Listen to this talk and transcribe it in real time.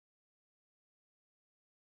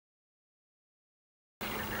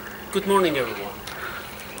Good morning, everyone.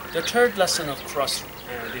 The third lesson of cross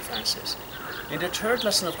defenses. In the third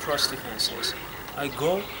lesson of cross defenses, I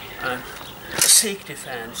go and seek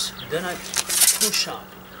defense, then I push up,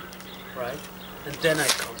 right? And then I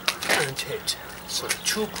come and hit. So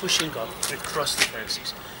two pushing up with cross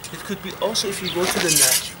defenses. It could be also, if you go to the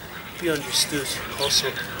neck, be understood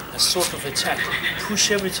also a sort of attack.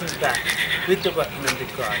 Push everything back with the weapon and the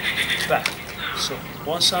guard back. So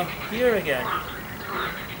once I'm here again,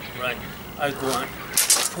 right, I go and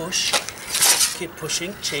push, keep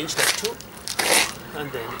pushing, change that too,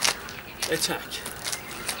 and then attack.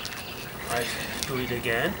 I do it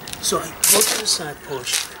again. So I go to the side,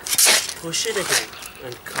 push it again,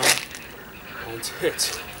 and come and hit.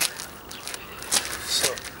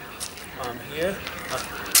 So I'm here, I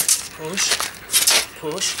push,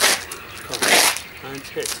 come and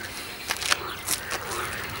hit.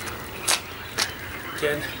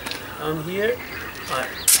 Then I'm here, I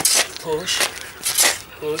push,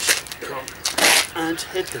 come and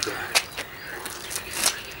hit the guy.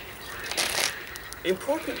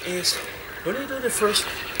 Important is when you do the first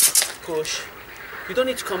push, you don't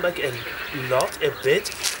need to come back a lot, a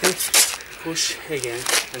bit, then push again,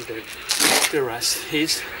 and then the rest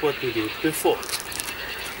is what we did before.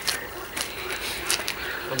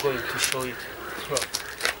 I'm going to show you from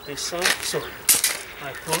this side. So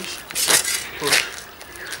I push,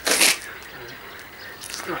 and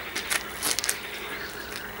strike.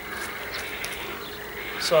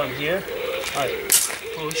 So I'm here, I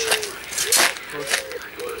push, and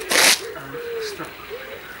strike.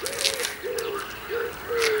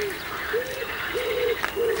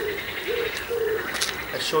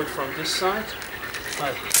 I show it from this side,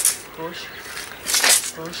 I push,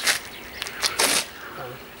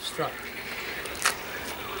 and strike.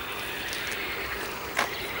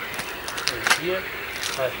 And here,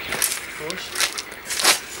 I push,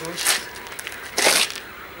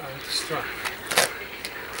 and strike.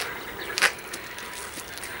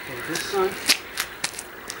 On this side,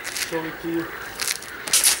 show it to you,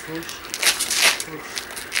 push,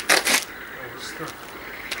 and strike.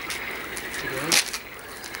 Again,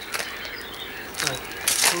 I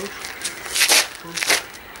push,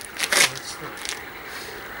 and strike.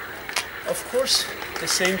 Of course, the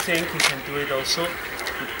same thing, you can do it also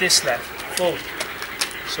with this leg, fold.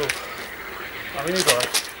 So, I'm in the guard,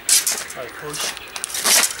 I push,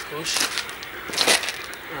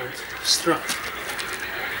 and strike.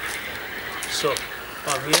 So,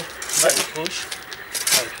 I'm here, I push,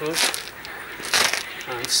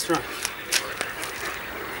 and strike.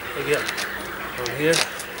 Again, I'm here,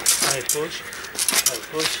 I push,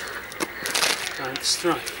 and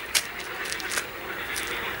strike.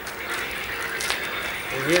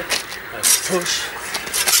 And here, I push,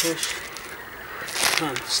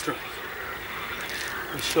 and strike.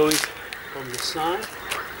 I show it from the side.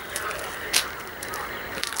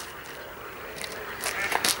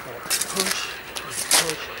 Push,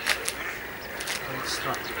 and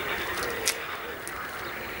strike.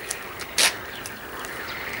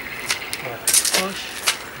 Push,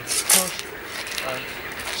 and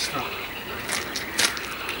strike.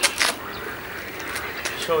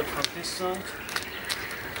 Show it from this side.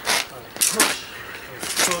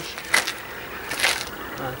 Push,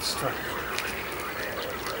 and strike.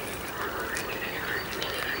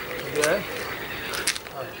 Again,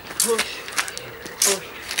 I push,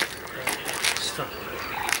 strike.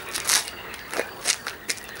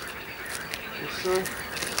 This side,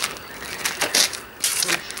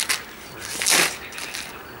 push,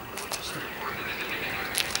 strike.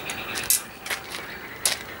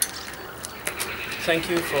 Thank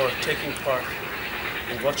you for taking part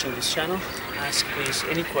in watching this channel. Ask please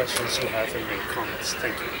any questions you have in the comments.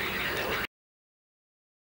 Thank you.